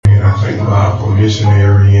I thank God for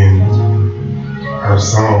missionary and her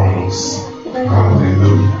songs.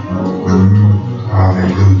 Hallelujah.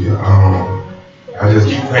 Hallelujah. I just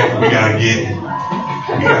keep thinking we gotta get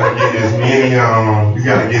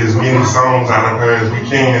as many songs out of her as we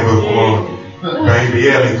can before Baby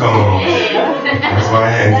Ellie comes. That's why I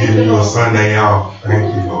had to give you a Sunday off.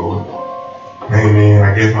 Thank you, Lord. Amen.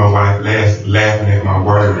 I guess my wife laughing at my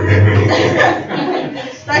word. Amen.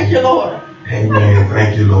 Thank you, Lord. Amen.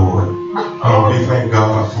 Thank you, Lord. We thank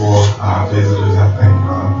God for our visitors. I thank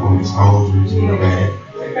God for Miss Holdridge in the back.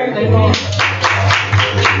 Amen.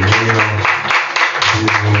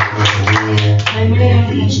 Amen.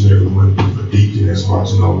 For each and every one of you, for Deacon that's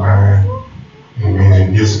watching online. Amen.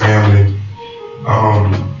 And his family.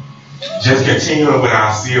 Just continuing with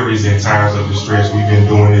our series in times of distress, we've been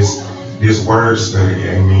doing this word study.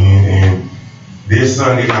 Amen. And this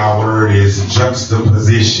Sunday our word is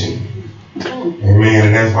juxtaposition. Amen.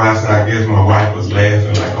 And that's why I guess my wife was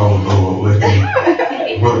laughing like, oh Lord,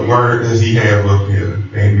 what word does he have up here?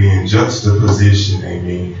 Amen. Juxtaposition.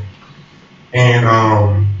 Amen. And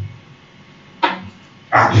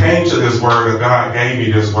I came to this word, or God gave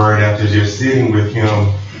me this word after just sitting with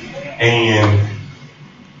him and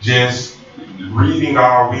just reading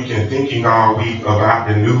all week and thinking all week about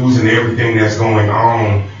the news and everything that's going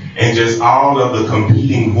on and just all of the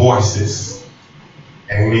competing voices.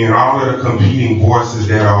 Amen. All of the competing voices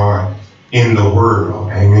that are in the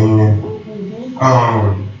world. Amen.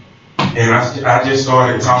 And I just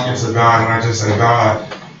started talking to God, and I just said,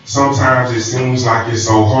 God, sometimes it seems like it's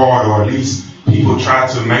so hard, or at least people try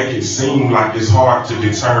to make it seem like it's hard to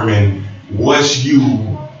determine what's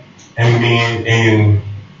you, amen, and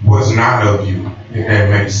what's not of you, if that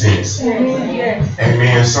makes sense. Yes.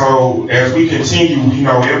 Amen. So as we continue,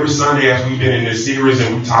 every Sunday as we've been in this series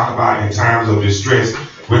and we talk about in times of distress,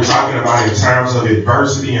 we're talking about in times of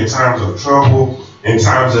adversity, in times of trouble, in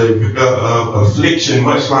times of affliction,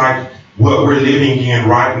 much like what we're living in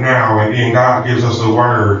right now. And then God gives us a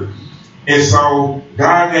word. And so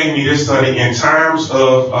God gave me this study in times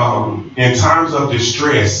of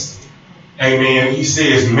distress. Amen. He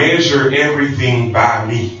says, measure everything by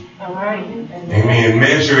me. All right. Amen.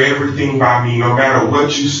 Measure everything by me. No matter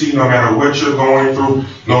what you see, no matter what you're going through,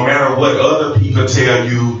 no matter what other people tell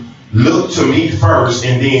you, look to me first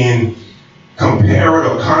and then compare it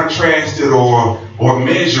or contrast it or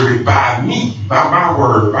measure it by me, by my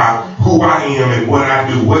word, by who I am and what I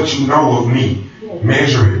do, what you know of me.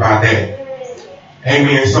 Measure it by that.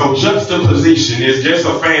 Amen. So juxtaposition is just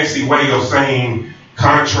a fancy way of saying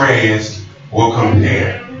contrast or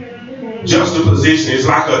compare. Juxtaposition is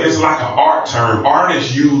like an art term.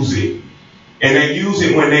 Artists use it, and they use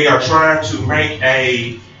it when they are trying to make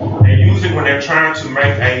a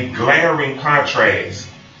glaring contrast.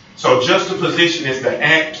 So juxtaposition is the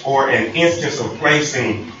act or an instance of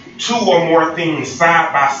placing two or more things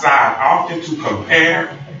side by side, often to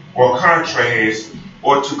compare or contrast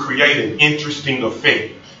or to create an interesting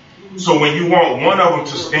effect. So when you want one of them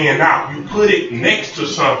to stand out, you put it next to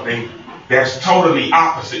something that's totally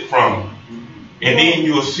opposite from it. And then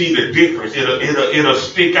you'll see the difference. It'll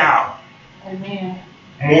stick out. Amen.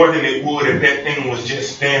 More than it would if that thing was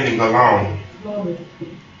just standing alone.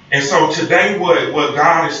 And so today what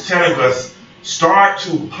God is telling us, start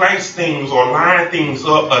to place things or line things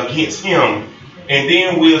up against him, and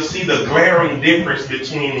then we'll see the glaring difference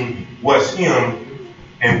between what's him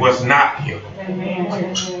and what's not him. Amen.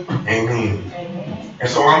 Amen. And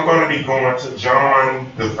so I'm going to be going to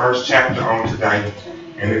John, the first chapter on today.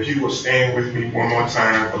 And if you will stand with me one more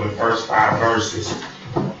time for the first 5 verses,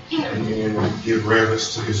 and then give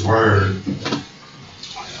reverence to his word.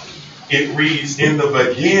 It reads, in the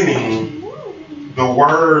beginning, the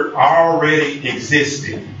Word already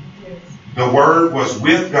existed. The Word was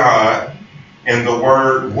with God, and the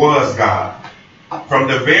Word was God. From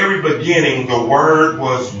the very beginning, the Word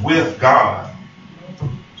was with God.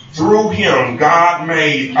 Through him, God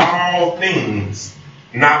made all things.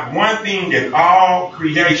 Not one thing in all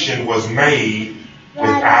creation was made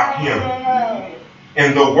without him.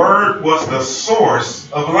 And the Word was the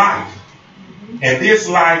source of life. And this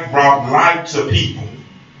light brought light to people.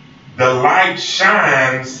 The light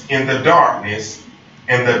shines in the darkness,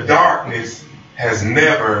 and the darkness has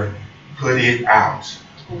never put it out.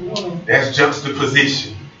 That's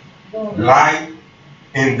juxtaposition. Light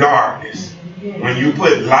and darkness. When you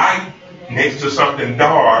put light next to something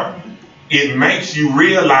dark, it makes you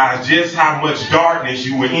realize just how much darkness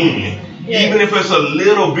you were in. Even if it's a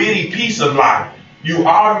little bitty piece of light, you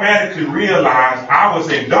automatically realize I was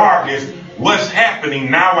in darkness. What's happening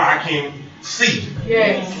now I can see.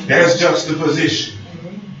 Yes. That's juxtaposition.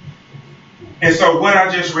 And so what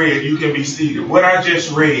I just read, you can be seated. What I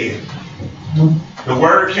just read, the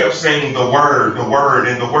word kept saying the word,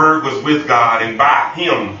 and the word was with God and by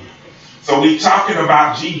him. So we're talking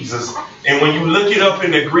about Jesus. And when you look it up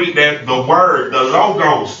in the Greek, that the word, the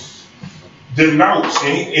logos, denotes,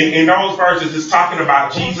 in those verses, it's talking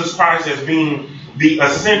about Jesus Christ as being the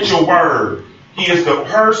essential word. He is the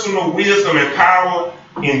personal wisdom and power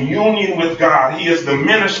in union with God. He is the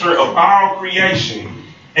minister of all creation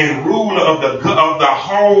and ruler of the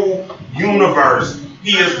whole universe.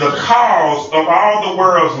 He is the cause of all the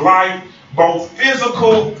world's life, both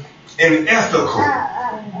physical and ethical.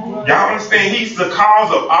 Y'all understand? He's the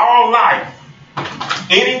cause of all life.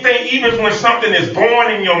 Anything, even when something is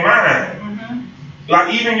born in your mind,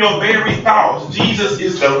 like even your very thoughts, Jesus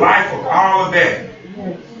is the life of all of that.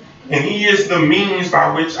 And he is the means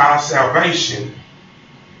by which our salvation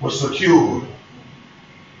was secured.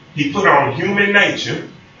 He put on human nature,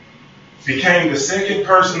 became the second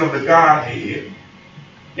person of the Godhead,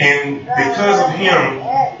 and because of him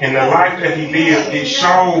and the life that he lived, it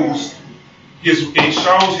shows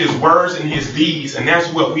his words and his deeds, and that's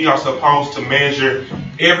what we are supposed to measure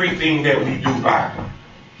everything that we do by.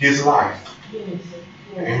 His life.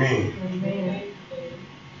 Amen.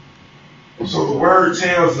 So the word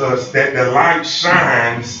tells us that the light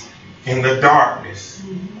shines in the darkness.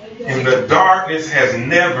 And the darkness has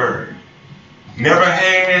never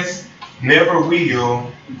has, never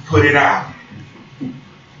will put it out.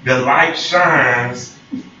 The light shines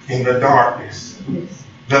in the darkness.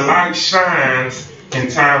 The light shines in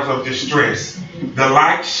times of distress. The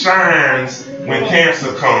light shines when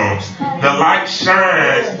cancer comes. The light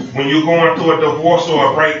shines when you're going through a divorce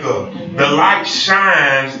or a breakup. The light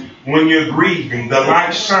shines when you're grieving. The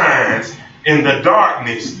light shines in the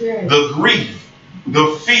darkness. The grief,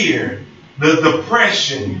 the fear, the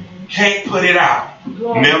depression can't put it out.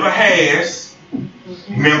 Never has,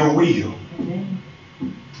 never will.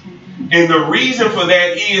 And the reason for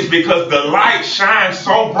that is because the light shines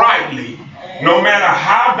so brightly, no matter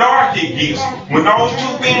how dark it gets, when those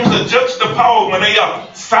two things are juxtaposed, when they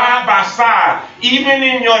are side by side, even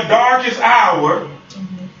in your darkest hour,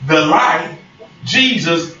 the light,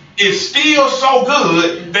 Jesus, is still so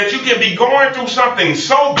good that you can be going through something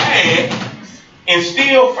so bad and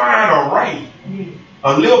still find a ray,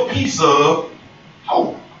 a little piece of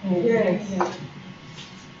hope.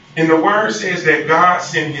 And the word says that God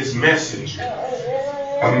sent his messenger,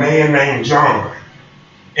 a man named John.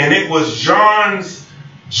 And it was John's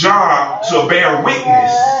job to bear witness,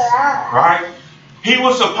 right? He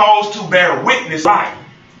was supposed to bear witness light.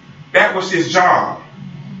 That was his job.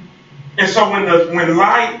 And so when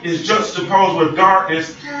light is juxtaposed with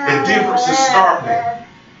darkness, the difference is startling.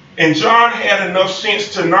 And John had enough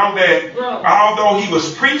sense to know that although he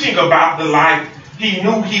was preaching about the light, he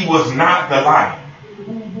knew he was not the light.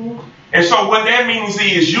 And so what that means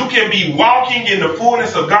is you can be walking in the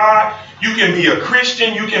fullness of God. You can be a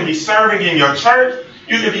Christian. You can be serving in your church.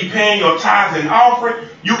 You can be paying your tithes and offering.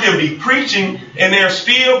 You can be preaching. And there's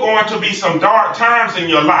still going to be some dark times in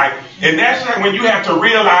your life. And that's when you have to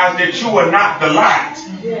realize that you are not the light.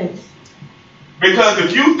 Because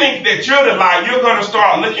if you think that you're the light, you're going to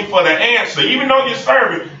start looking for the answer. Even though you're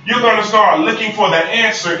serving, you're going to start looking for the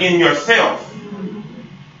answer in yourself.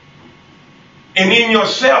 And in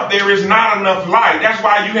yourself, there is not enough light. That's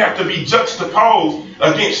why you have to be juxtaposed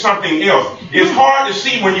against something else. It's hard to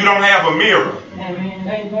see when you don't have a mirror.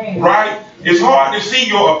 Right? It's hard to see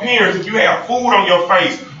your appearance if you have food on your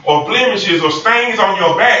face or blemishes or stains on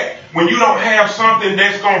your back when you don't have something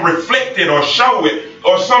that's going to reflect it or show it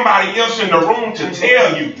or somebody else in the room to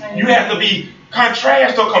tell you. You have to be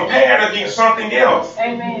contrast or compared against something else.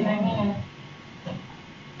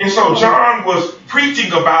 And so John was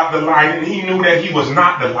preaching about the light, and he knew that he was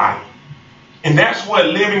not the light. And that's what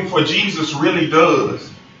living for Jesus really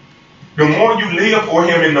does. The more you live for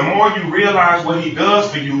him and the more you realize what he does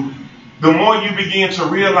for you, the more you begin to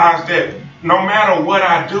realize that no matter what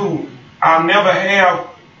I do, I'll never have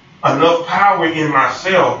enough power in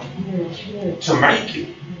myself to make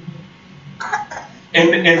it.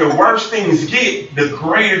 And the worse things get, the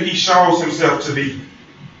greater he shows himself to be.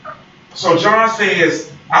 So John says,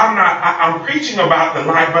 I'm preaching about the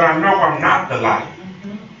light, but I know I'm not the light.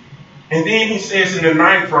 And then he says in the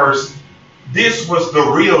 9th verse, this was the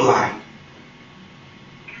real light.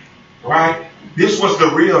 Right? This was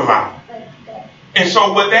the real light. And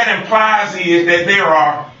so what that implies is that there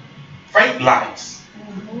are fake lights.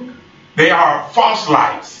 There are false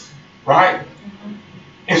lights. Right?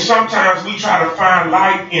 And sometimes we try to find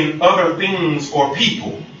light in other things or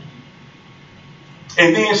people.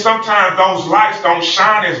 And then sometimes those lights don't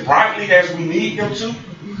shine as brightly as we need them to.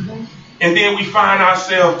 And then we find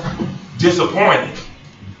ourselves disappointed.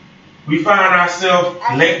 We find ourselves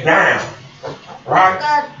let down.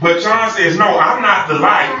 Right? But John says, no, I'm not the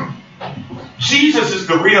light. Jesus is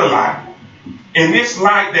the real light. And this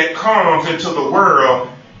light that comes into the world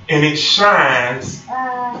and it shines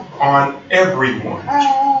on everyone.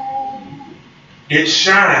 It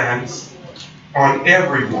shines on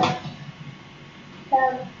everyone.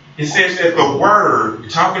 It says that the Word,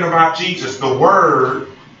 talking about Jesus, the Word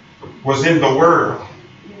was in the world.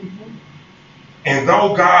 And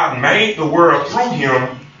though God made the world through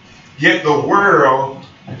him, yet the world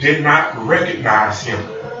did not recognize him.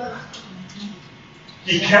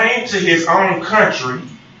 He came to his own country,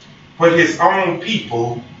 but his own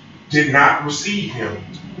people did not receive him.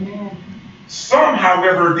 Some,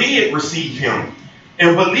 however, did receive him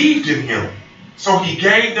and believed in him. So he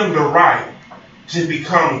gave them the right to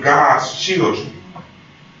become God's children.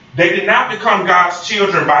 They did not become God's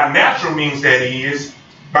children by natural means, that is,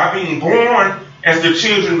 by being born as the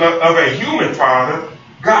children of a human father.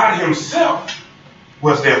 God himself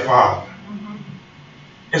was their father.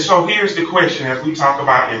 And so here's the question as we talk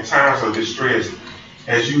about in times of distress,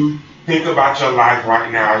 as you think about your life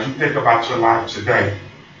right now, as you think about your life today,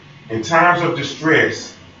 in times of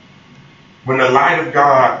distress, when the light of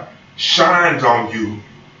God shines on you,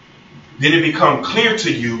 did it become clear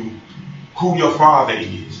to you who your father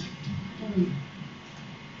is?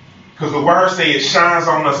 Because the word says it shines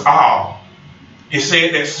on us all. It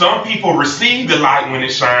said that some people receive the light when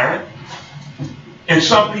it shines, and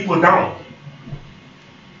some people don't.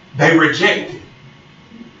 They reject it.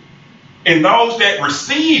 And those that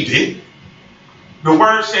received it, the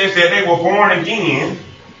word says that they were born again,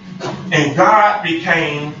 and God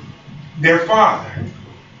became their father.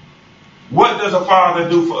 What does a father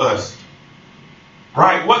do for us?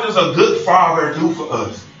 Right? What does a good father do for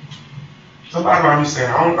us? Somebody might be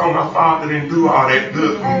saying, I don't know, my father didn't do all that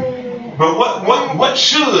good. But what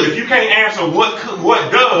should, if you can't answer what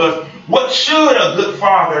does, what should a good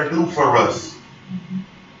father do for us?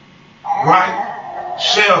 Right?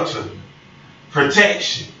 Shelter,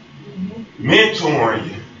 protection, mentoring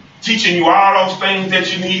you, teaching you all those things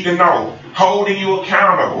that you need to know, holding you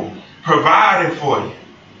accountable, providing for you,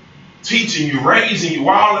 teaching you, raising you,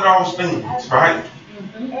 all of those things, right?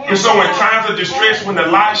 And so in times of distress, when the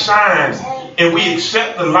light shines and we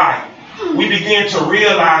accept the light, we begin to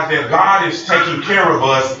realize that God is taking care of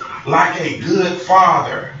us like a good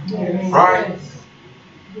father, right?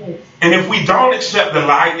 And if we don't accept the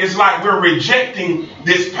light, it's like we're rejecting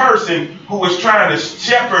this person who is trying to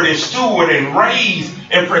shepherd and steward and raise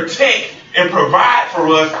and protect and provide for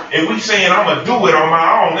us, and we saying, I'm going to do it on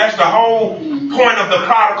my own. That's the whole point of the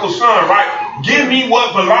prodigal son, right? Give me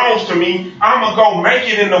what belongs to me. I'm going to go make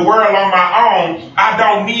it in the world on my own. I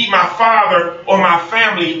don't need my father or my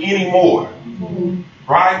family anymore.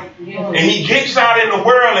 Right? And he gets out in the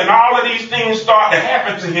world and all of these things start to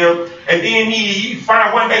happen to him. And then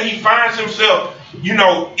one day he finds himself, in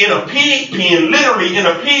a pig pen, literally in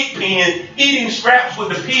a pig pen, eating scraps with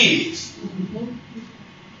the pigs.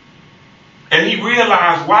 And he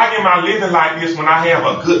realized, why am I living like this when I have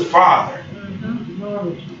a good father?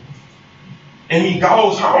 And he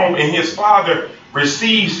goes home and his father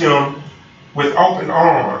receives him with open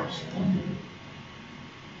arms.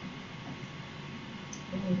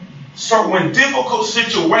 So when difficult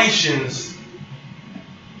situations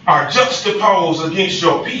are juxtaposed against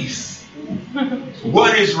your peace,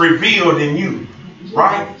 what is revealed in you,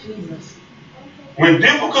 right? When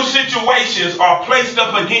difficult situations are placed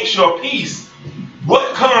up against your peace,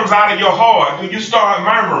 what comes out of your heart? Do you start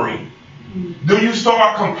murmuring? Do you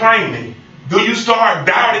start complaining? Do you start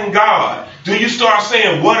doubting God? Do you start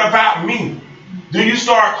saying, what about me? Do you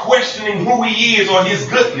start questioning who he is or his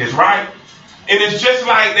goodness, right? And it's just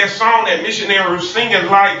like that song that missionary was singing,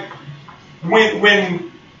 like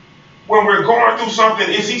when we're going through something,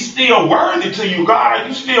 is he still worthy to you, God? Are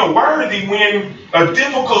you still worthy when a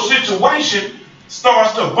difficult situation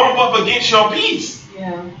starts to bump up against your peace?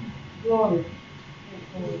 Yeah. Glory.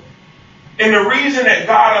 And the reason that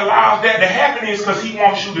God allows that to happen is because he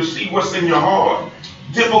wants you to see what's in your heart.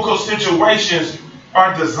 Difficult situations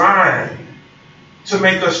are designed to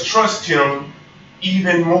make us trust him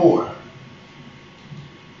even more.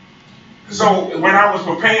 So when I was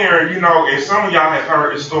preparing, and some of y'all have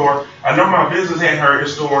heard this story. I know my business had heard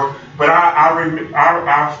this story, but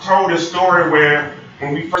I've told this story where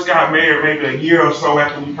when we first got married, maybe a year or so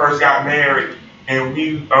after we first got married, and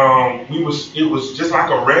it was just like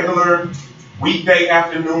a regular weekday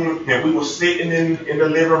afternoon, and we were sitting in the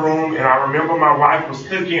living room, and I remember my wife was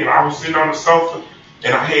cooking, and I was sitting on the sofa,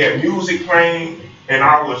 and I had music playing, and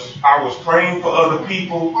I was praying for other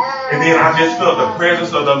people, and then I just felt the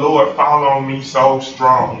presence of the Lord fall on me so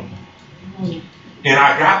strong. And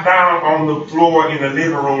I got down on the floor in the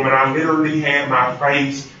living room, and I literally had my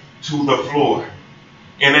face to the floor.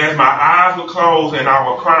 And as my eyes were closed and I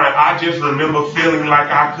was crying, I just remember feeling like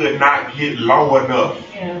I could not get low enough.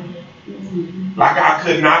 Like I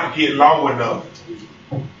could not get low enough.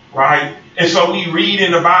 Right? And so we read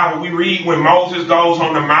in the Bible, we read when Moses goes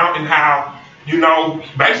on the mountain how,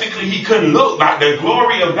 basically he couldn't look. Like the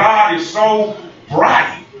glory of God is so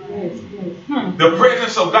bright. The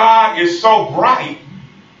presence of God is so bright.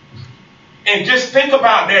 And just think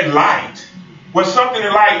about that light. Was something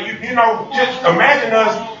like, just imagine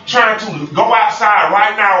us trying to go outside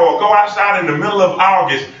right now or go outside in the middle of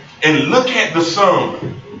August and look at the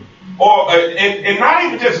sun. Or and not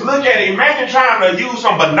even just look at it. Imagine trying to use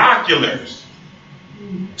some binoculars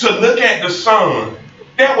to look at the sun.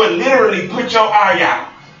 That would literally put your eye out.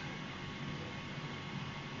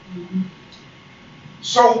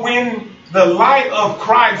 So when the light of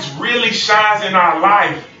Christ really shines in our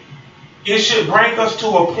life, it should bring us to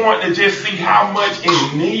a point to just see how much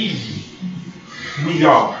in need we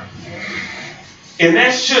are. And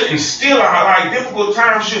that shouldn't steal our, difficult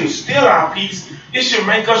times shouldn't steal our peace. It should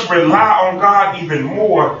make us rely on God even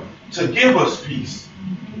more to give us peace.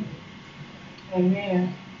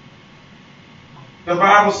 Amen. The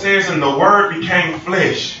Bible says, and the Word became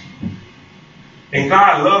flesh. And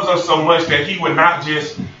God loves us so much that He would not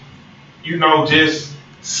just, just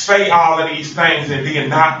say all of these things and then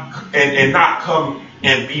not come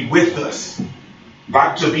and be with us,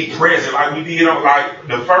 like to be present, like we did on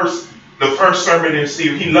the first sermon in the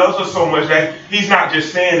series. He loves us so much that He's not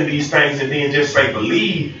just saying these things and then just say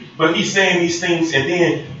believe, but He's saying these things and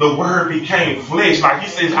then the Word became flesh. Like He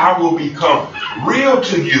says, I will become real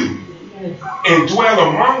to you and dwell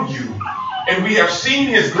among you, and we have seen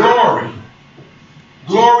His glory.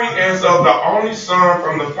 Glory as of the only Son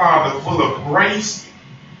from the Father, full of grace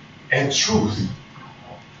and truth.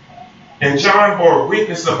 And John bore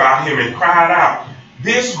witness about Him and cried out,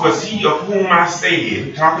 this was He of whom I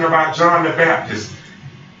said, talking about John the Baptist,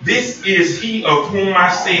 this is He of whom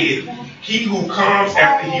I said, He who comes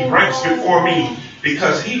after He ranks before me,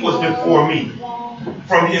 because He was before me.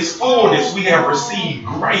 From His fullness we have received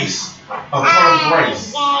grace upon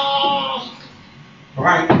grace.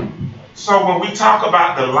 Right? So when we talk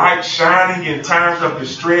about the light shining in times of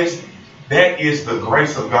distress, that is the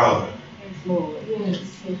grace of God.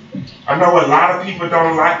 I know a lot of people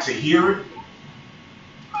don't like to hear it,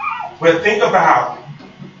 but think about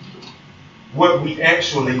what we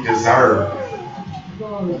actually deserve.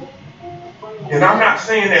 And I'm not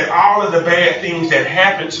saying that all of the bad things that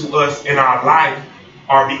happen to us in our life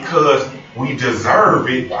are because we deserve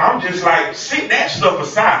it. I'm just like, sit that stuff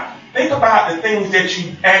aside. Think about the things that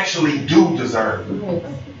you actually do deserve.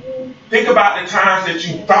 Think about the times that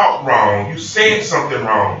you thought wrong, you said something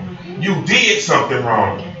wrong, you did something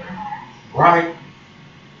wrong, right?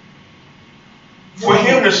 For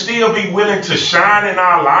Him to still be willing to shine in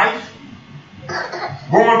our life,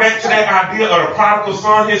 going back to that idea of the prodigal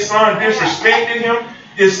son, his son disrespected him,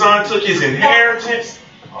 his son took his inheritance,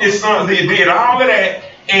 his son did all of that,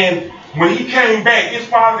 and when he came back, his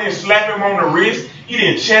father didn't slap him on the wrist. He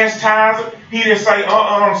didn't chastise him. He didn't say,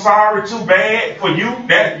 I'm sorry, too bad for you.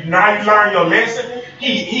 That now you learn your lesson.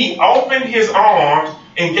 He opened his arms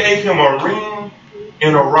and gave him a ring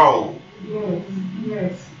and a robe.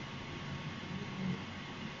 Yes.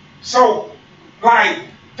 So,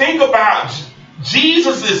 think about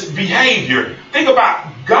Jesus' behavior. Think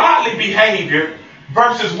about godly behavior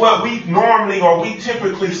versus what we normally or we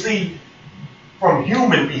typically see from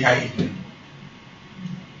human behavior.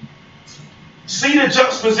 See the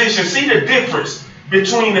juxtaposition, see the difference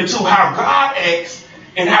between the two, how God acts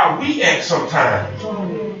and how we act sometimes.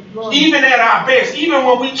 Even at our best, even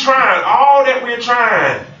when we try all that we're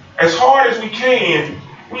trying, as hard as we can,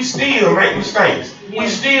 we still make mistakes. We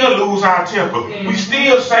still lose our temper. We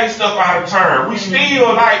still say stuff out of turn. We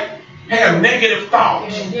still have negative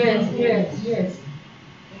thoughts. Yes.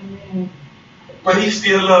 Amen. But He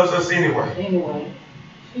still loves us anyway.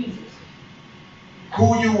 Jesus.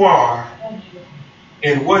 Who you are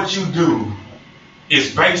and what you do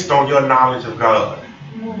is based on your knowledge of God.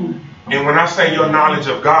 And when I say your knowledge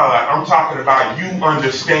of God, I'm talking about you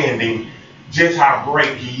understanding just how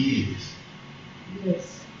great He is. Yes.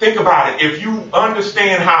 Think about it. If you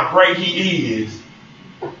understand how great He is,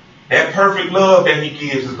 that perfect love that He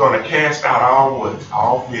gives is going to cast out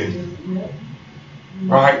all fear.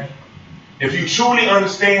 Right? If you truly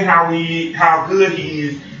understand how good He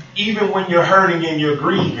is, even when you're hurting and you're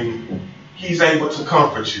grieving, He's able to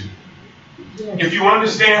comfort you. If you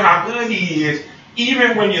understand how good he is,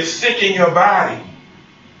 even when you're sick in your body,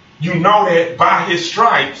 you know that by his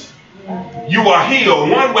stripes, you are healed.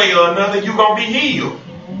 One way or another, you're going to be healed.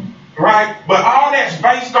 Right? But all that's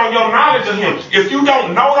based on your knowledge of him. If you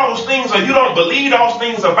don't know those things or you don't believe those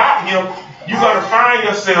things about him, you're going to find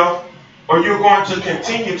yourself, or you're going to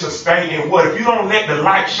continue to stay in what? If you don't let the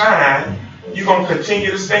light shine, you're going to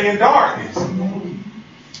continue to stay in darkness.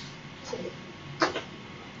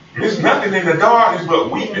 There's nothing in the darkness but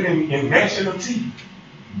weeping and gnashing of teeth.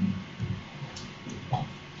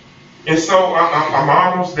 And so I'm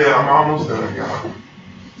almost there. I'm almost done, y'all.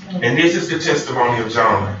 And this is the testimony of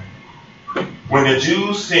John. When the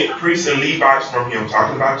Jews sent priests and Levites from him,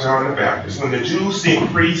 talking about John the Baptist, when the Jews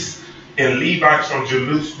sent priests and Levites from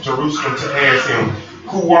Jerusalem to ask him,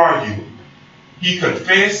 "Who are you?" he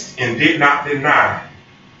confessed and did not deny,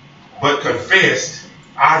 but confessed,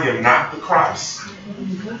 "I am not the Christ."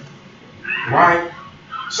 Right?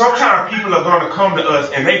 Sometimes people are going to come to us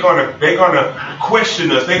and they're going to question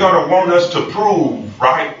us. They're going to want us to prove,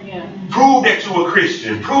 right? Yeah. Prove that you're a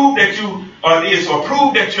Christian. Prove that you are this, or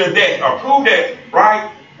prove that you're that, or prove that, right?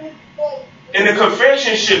 And the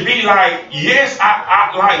confession should be like, yes,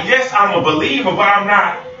 yes, I'm a believer, but I'm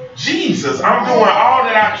not Jesus. I'm doing all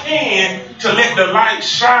that I can to let the light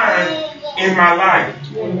shine in my life.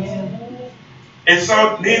 And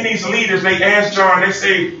so then these leaders, they asked John,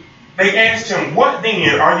 they asked him, "What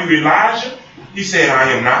then? Are you Elijah?" He said,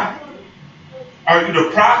 "I am not." "Are you the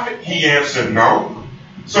prophet?" He answered, "No."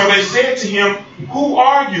 So they said to him, "Who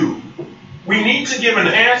are you? We need to give an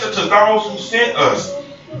answer to those who sent us.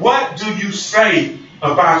 What do you say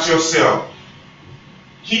about yourself?"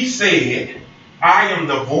 He said, "I am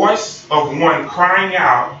the voice of one crying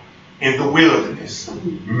out in the wilderness,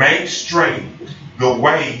 'Make straight the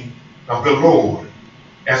way of the Lord,'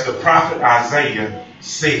 as the prophet Isaiah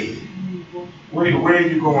said." Where are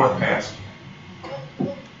you going, Pastor?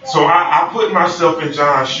 So I put myself in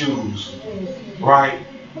John's shoes, right?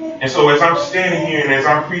 And so as I'm standing here and as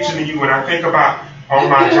I'm preaching to you, and I think about on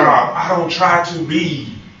my job, I don't try to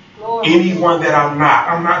be anyone that I'm not.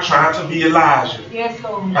 I'm not trying to be Elijah.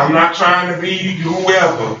 I'm not trying to be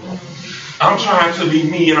whoever. I'm trying to be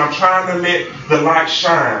me, and I'm trying to let the light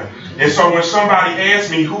shine. And so when somebody asks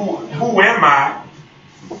me, who am I?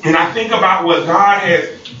 And I think about what God has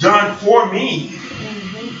done for me,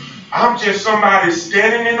 I'm just somebody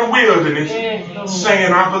standing in the wilderness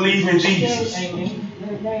saying, "I believe in Jesus."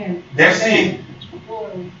 That's it.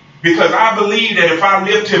 Because I believe that if I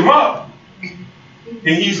lift him up,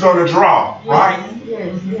 then he's going to draw, right?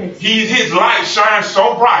 His light shines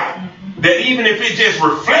so bright that even if it just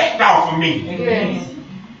reflects off of me,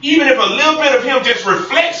 even if a little bit of him just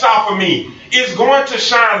reflects off of me, it's going to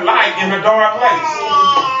shine light in a dark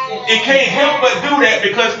place. It can't help but do that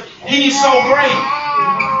because he's so great.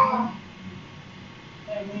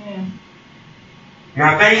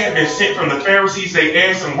 Now they had been sent from the Pharisees. They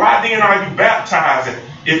asked him, "Why then are you baptizing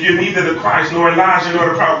if you're neither the Christ nor Elijah nor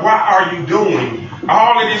the prophet? Why are you doing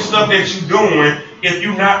all of this stuff that you're doing if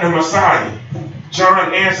you're not the Messiah?"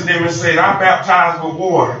 John answered them and said, "I baptize with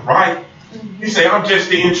water," right? He said, "I'm just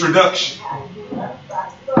the introduction.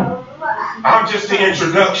 I'm just the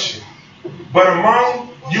introduction. But among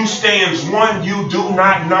you stands one you do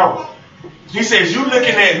not know." He says, "You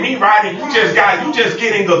looking at me, right? And you just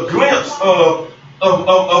getting a glimpse of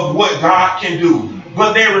what God can do.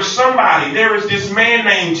 But there is this man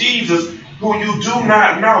named Jesus who you do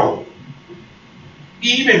not know.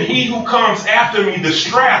 Even he who comes after me, the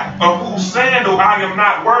strap of whose sandal I am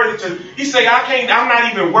not worthy to." He say, I'm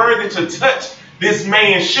not even worthy to touch this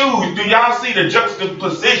man's shoes. Do y'all see the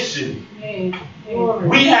juxtaposition?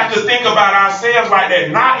 We have to think about ourselves like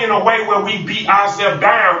that, not in a way where we beat ourselves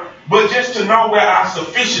down, but just to know where our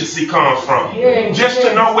sufficiency comes from. Just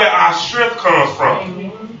to know where our strength comes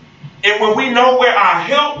from. And when we know where our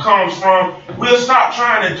help comes from, we'll stop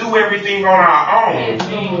trying to do everything on our own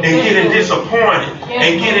and getting disappointed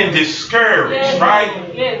and getting discouraged, right?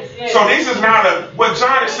 So this is not what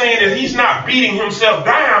John is saying is he's not beating himself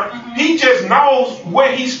down. He just knows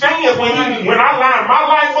where he stands when I line my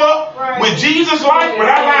life up with Jesus' life, when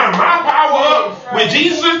I line my power up with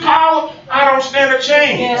Jesus' power, I don't stand a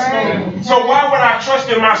chance. So why would I trust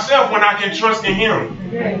in myself when I can trust in him?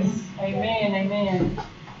 Amen.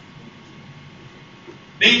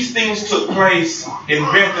 These things took place in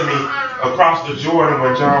Bethany across the Jordan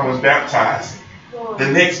when John was baptized. The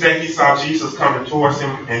next day he saw Jesus coming towards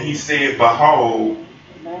him and he said, "Behold,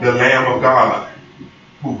 the Lamb of God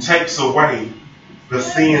who takes away the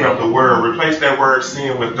sin of the world." Replace that word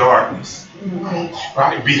sin with darkness.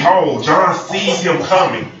 Right? Behold, John sees him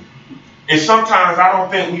coming. And sometimes I don't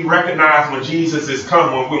think we recognize when Jesus is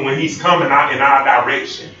coming, when he's coming out in our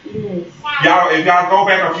direction. Yes. Y'all, if y'all go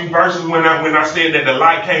back a few verses when I said that the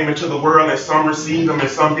light came into the world and some received them and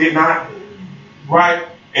some did not, right?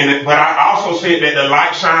 But I also said that the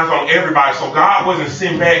light shines on everybody. So God wasn't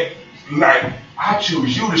sitting back like, I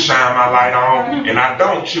choose you to shine my light on, and I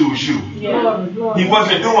don't choose you. Yeah. He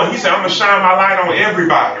wasn't doing. He said, I'm gonna shine my light on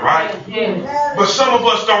everybody, right? Yes. But some of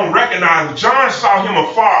us don't recognize. John saw him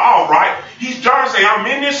afar off, right? John said, I'm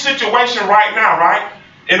in this situation right now, right?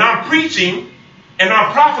 And I'm preaching and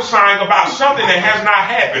I'm prophesying about something that has not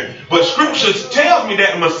happened. But scripture tells me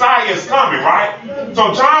that the Messiah is coming, right?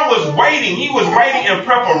 So John was waiting. He was waiting in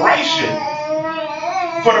preparation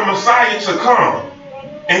for the Messiah to come.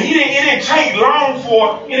 And it didn't take long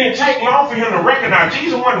for him to recognize.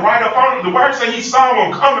 Jesus wasn't right up on him. The word said he saw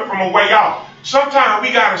him coming from a way off. Sometimes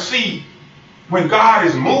we got to see when God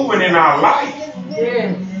is moving in our life.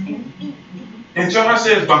 Yes. And John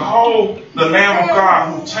says, behold the Lamb of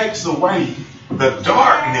God who takes away the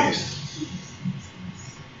darkness.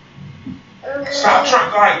 Stop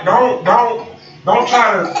trying, don't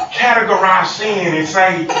try to categorize sin and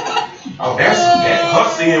say, oh, her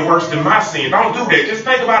sin worse than my sin. Don't do that. Just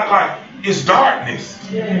think about it like it's darkness.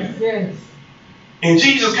 Yes, yes. And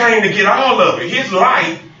Jesus came to get all of it. His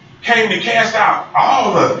light came to cast out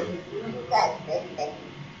all of it.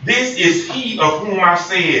 This is he of whom I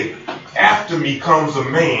said, after me comes a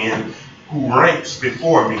man who ranks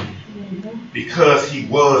before me, because he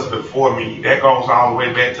was before me. That goes all the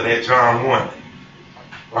way back to that John 1.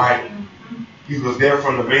 Right? He was there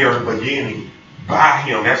from the very beginning. By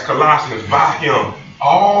him, that's Colossians, by him,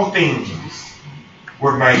 all things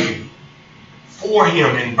were made. For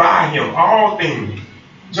him and by him, all things.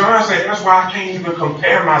 John said, that's why I can't even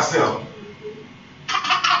compare myself.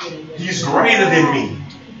 He's greater than me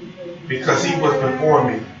because he was before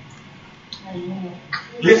me.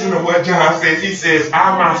 Listen to what John says. He says,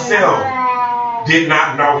 I myself did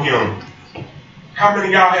not know him. How many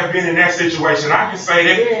of y'all have been in that situation? I can say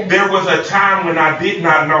that there was a time when I did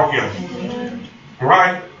not know him.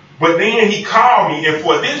 Right? But then he called me, and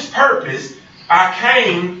for this purpose, I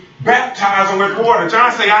came baptizing with water.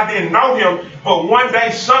 John said I didn't know him, but one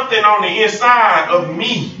day something on the inside of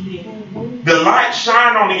me, the light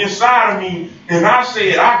shined on the inside of me, and I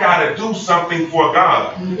said, I got to do something for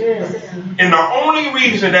God. And the only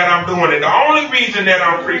reason that I'm doing it, the only reason that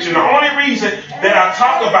I'm preaching, the only reason that I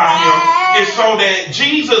talk about him is so that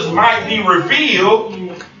Jesus might be revealed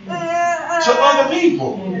to other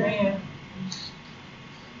people.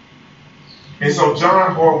 And so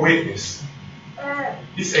John bore witness.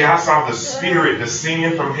 He said, I saw the Spirit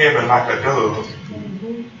descend from heaven like a dove,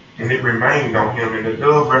 and it remained on him, and the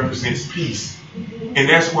dove represents peace. And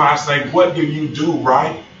that's why I say, what do you do,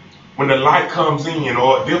 right? When the light comes in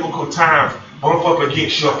or difficult times bump up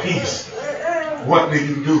against your peace, what do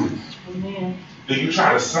you do? Do you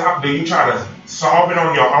try to solve it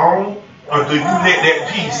on your own? Or do you let that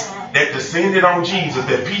peace that descended on Jesus,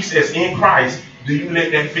 that peace that's in Christ, do you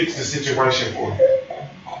let that fix the situation for you?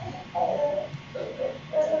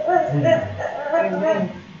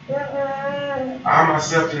 I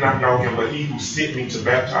myself did not know him, but he who sent me to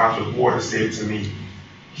baptize with water said to me,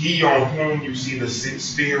 he on whom you see the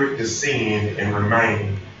Spirit descend and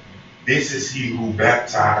remain, this is he who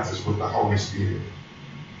baptizes with the Holy Spirit.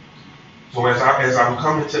 So as I'm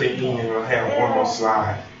coming to the end, I'll have one more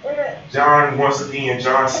slide. John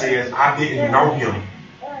says, I didn't know him.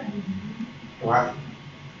 Right?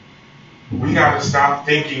 We got to stop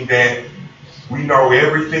thinking that we know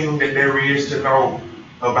everything that there is to know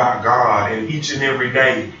about God, and each and every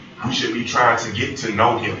day we should be trying to get to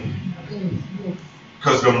know him.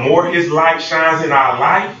 Because the more his light shines in our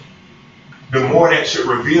life, the more that should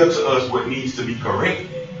reveal to us what needs to be corrected.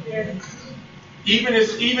 Even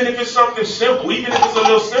if it's something simple, even if it's a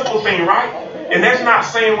little simple thing, right? And that's not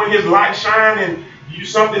saying when his light shines and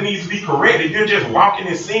something needs to be corrected, you're just walking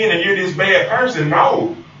in sin and you're this bad person.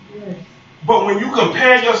 No. But when you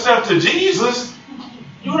compare yourself to Jesus,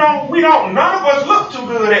 none of us look too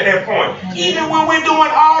good at that point. Even when we're doing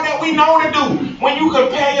all that we know to do, when you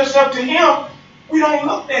compare yourself to him, we don't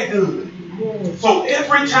look that good. So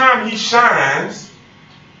every time he shines,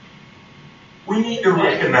 we need to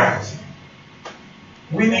recognize him.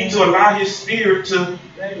 We need to allow his Spirit to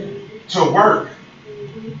work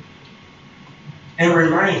and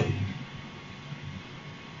remain.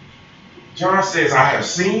 John says, I have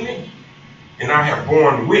seen it, and I have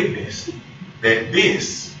borne witness that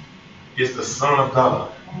this is the Son of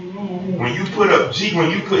God. When you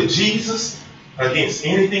put Jesus against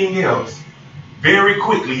anything else, very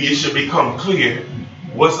quickly it should become clear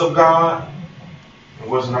what's of God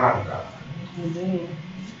and what's not of God. Amen.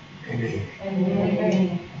 Amen.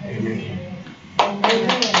 Amen. Amen.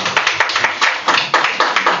 Amen.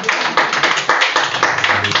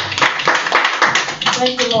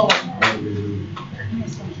 Thank you, Lord. Hallelujah. Thank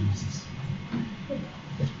you, Jesus.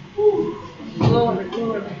 Glory,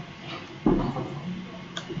 glory.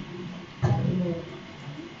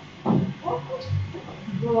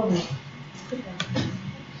 Glory.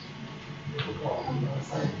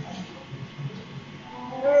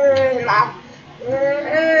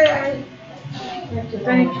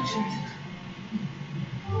 Thank you, Jesus.